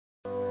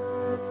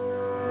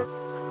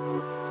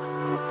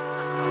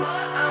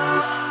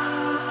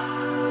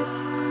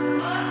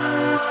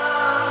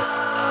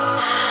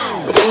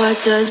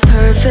does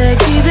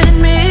perfect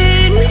even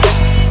mean?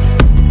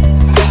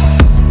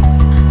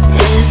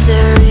 Is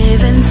there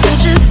even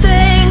such a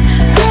thing?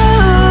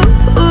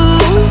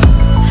 Ooh,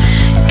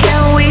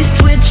 can we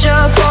switch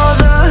up all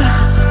the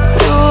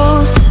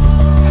rules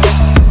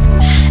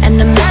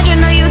and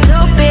imagine a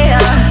utopia?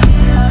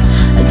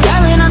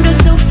 Darling, I'm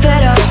just so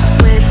fed up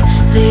with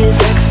these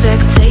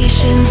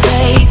expectations.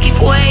 They keep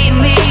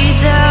weighing me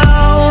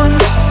down.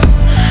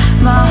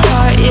 My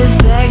heart is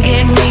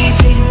begging me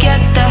to get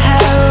the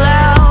hell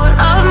out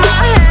of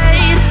my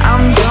head.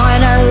 I'm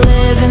gonna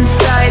live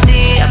inside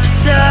the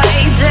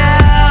upside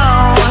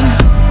down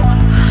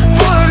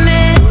for a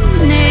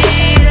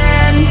minute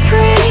and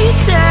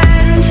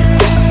pretend,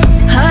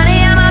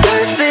 honey, I'm a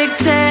perfect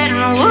 10.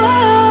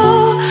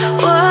 Whoa,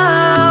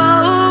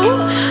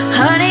 whoa,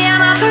 honey,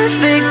 I'm a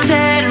perfect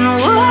 10.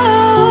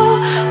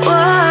 Whoa,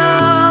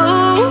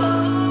 whoa,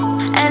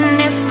 and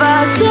if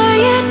I say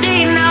it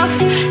enough,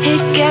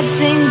 it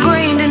gets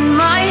ingrained in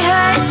my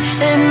head,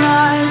 and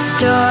I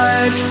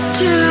start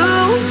to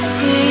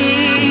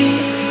see,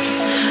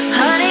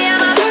 honey,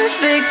 I'm a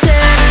perfect 10.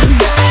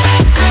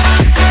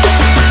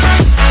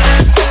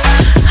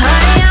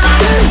 Honey, I'm a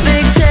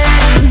perfect 10.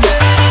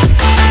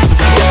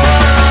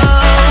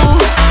 Whoa,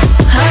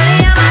 honey,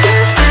 I'm a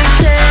perfect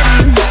 10.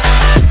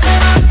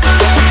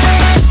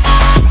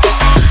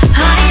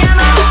 Honey, I'm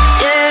a,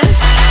 yeah.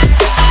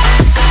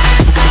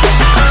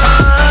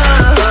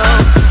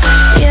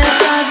 Yeah,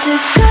 I've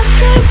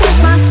discussed it with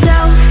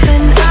myself,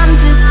 and I'm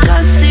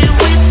disgusted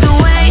with the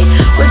way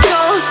we're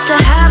told to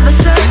have a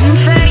certain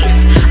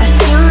face, a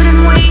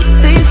certain weight,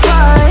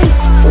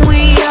 because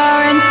we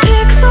aren't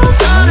pixels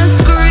on a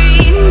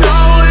screen. No,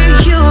 we're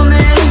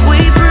human, we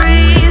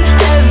breathe.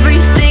 Every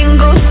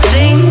single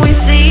thing we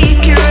see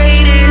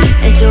curated,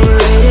 it's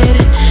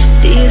overrated.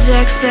 These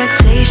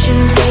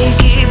expectations, they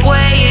keep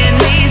weighing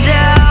me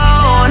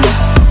down.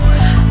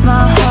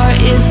 My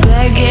heart is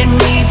begging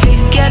me to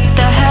get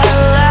the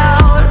hell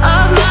out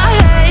of my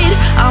head.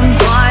 I'm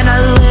gonna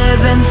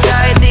live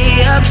inside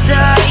the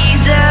upside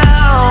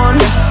down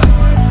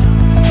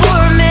for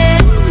a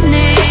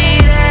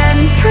minute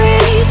and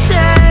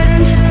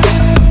pretend,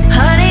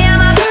 honey,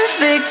 I'm a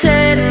perfect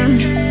 10.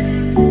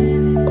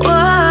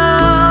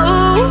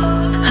 Whoa,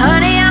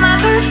 honey, I'm a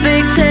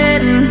perfect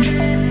 10.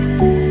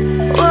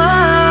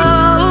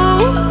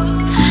 Whoa,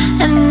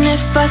 and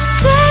if I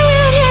say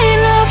it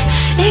enough,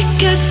 it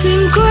gets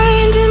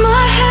ingrained in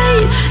my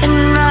head,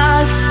 and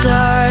I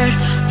start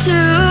to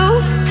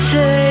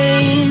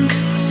think,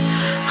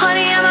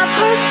 honey, I'm a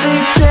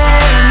perfect 10.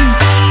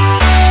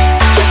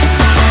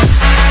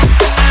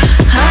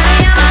 Honey,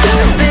 I'm a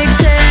perfect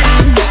 10.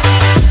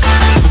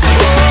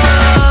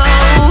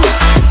 Whoa,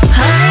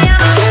 honey,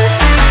 I'm a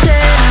perfect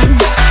 10.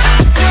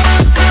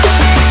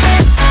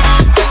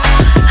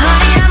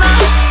 Honey, I'm a,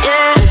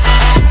 yeah.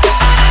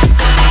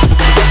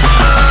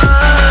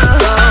 Oh,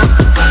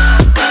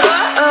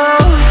 oh,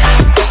 oh.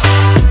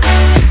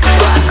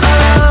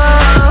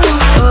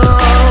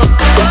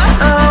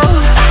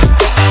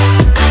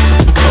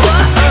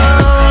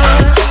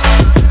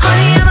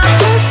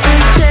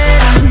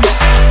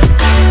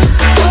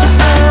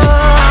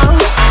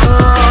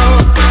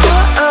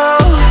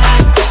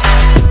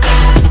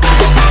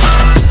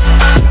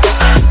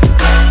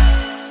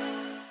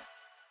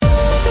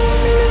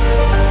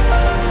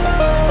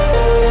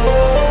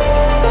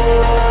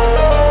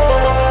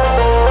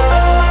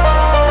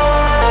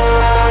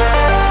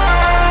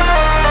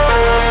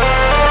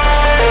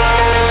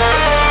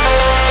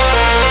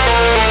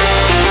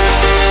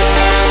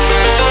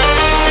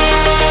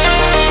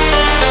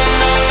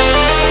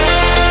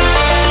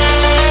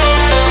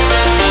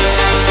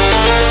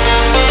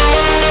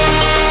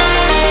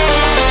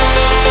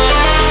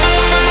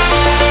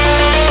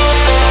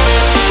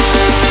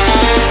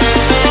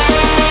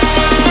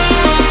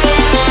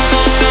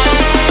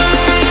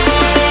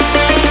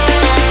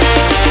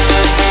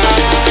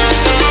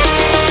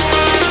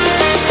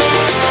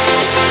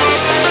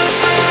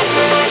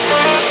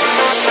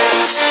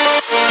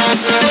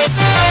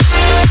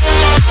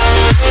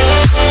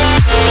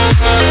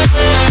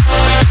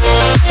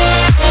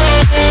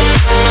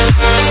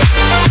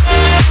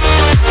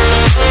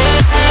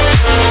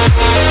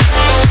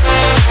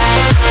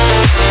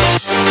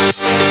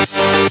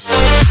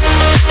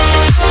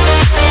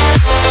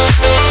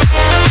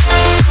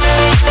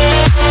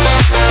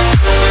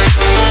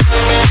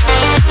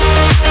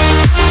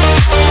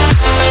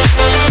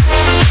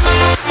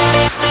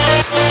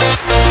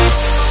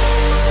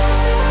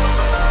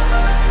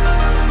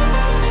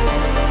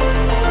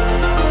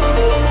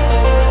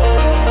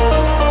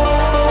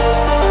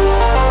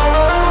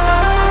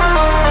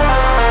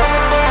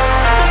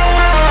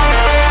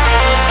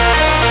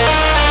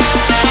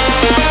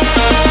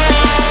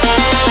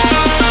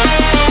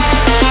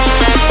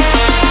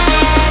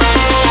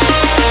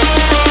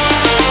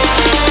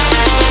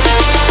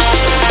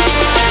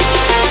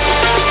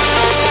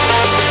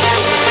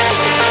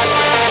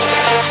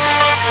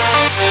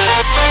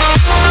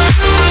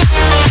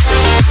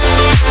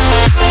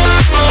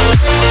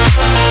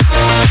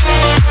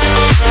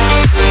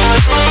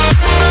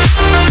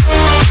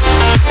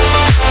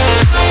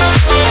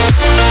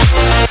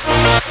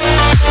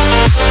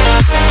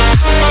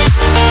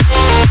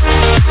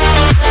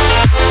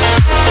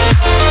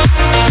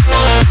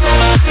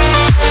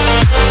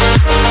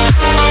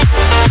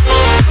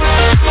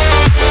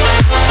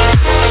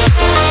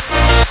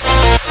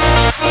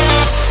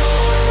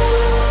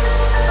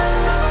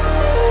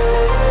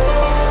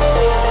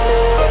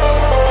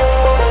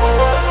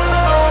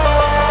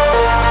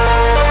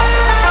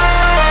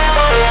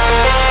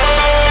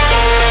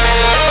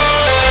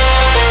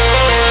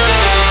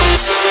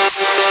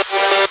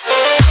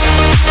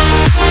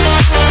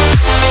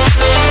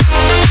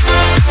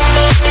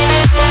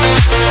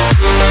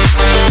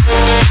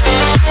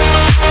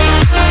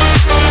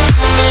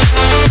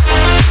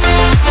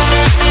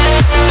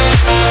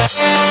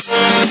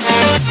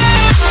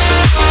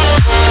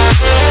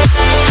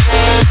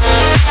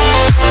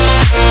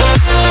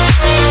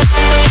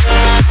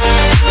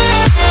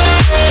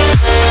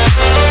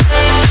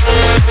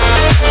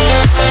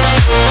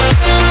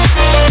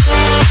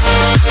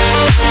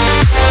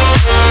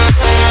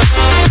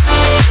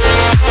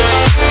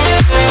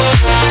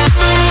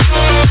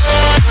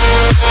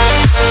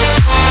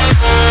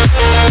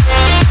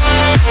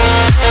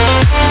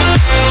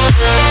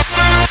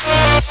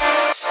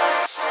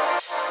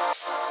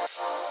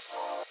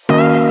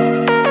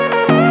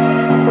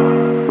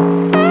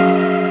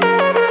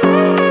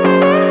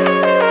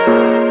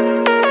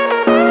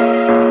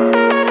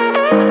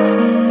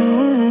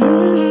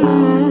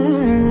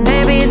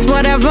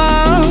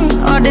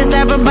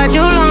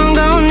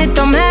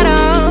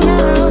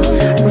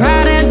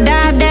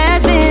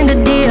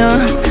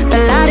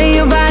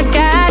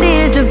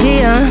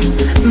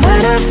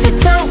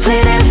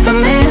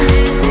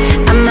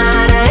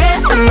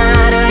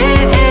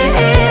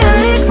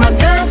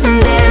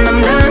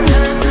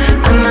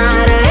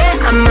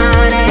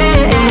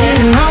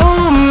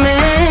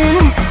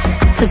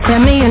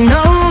 tell me you're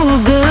no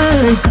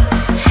good.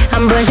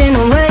 I'm brushing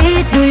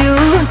away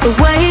the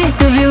weight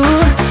of you,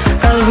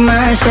 of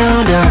my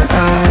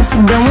shoulders.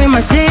 Done with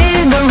my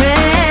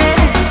cigarette,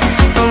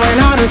 and when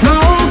all the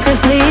smoke is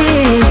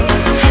clear,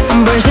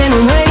 I'm brushing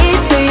away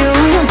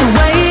the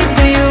weight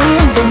of you,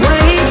 the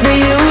weight of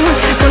you.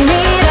 Don't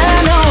need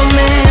an old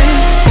man.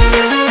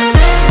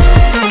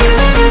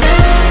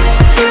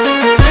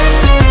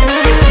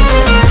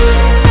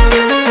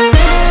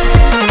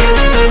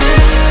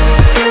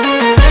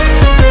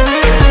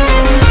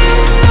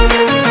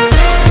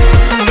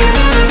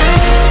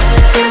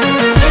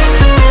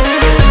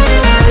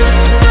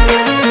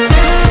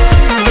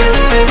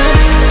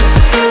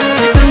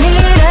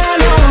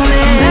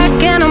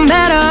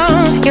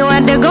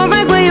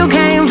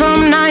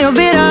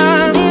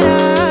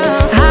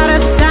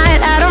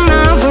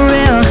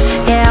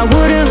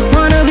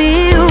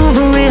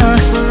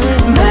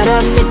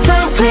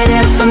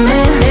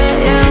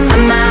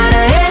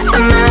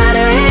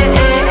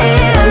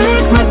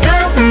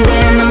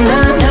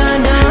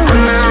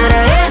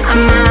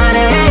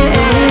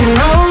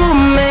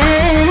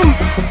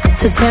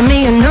 Tell me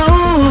you're no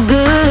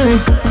good.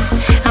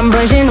 I'm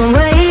brushing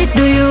away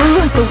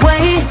the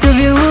weight of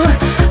you,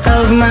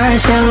 of my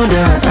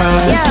shoulders.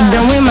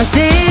 Done with my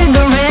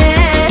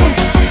cigarette,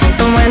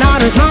 and when all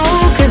the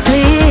smoke is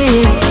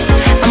clear,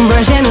 I'm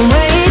brushing away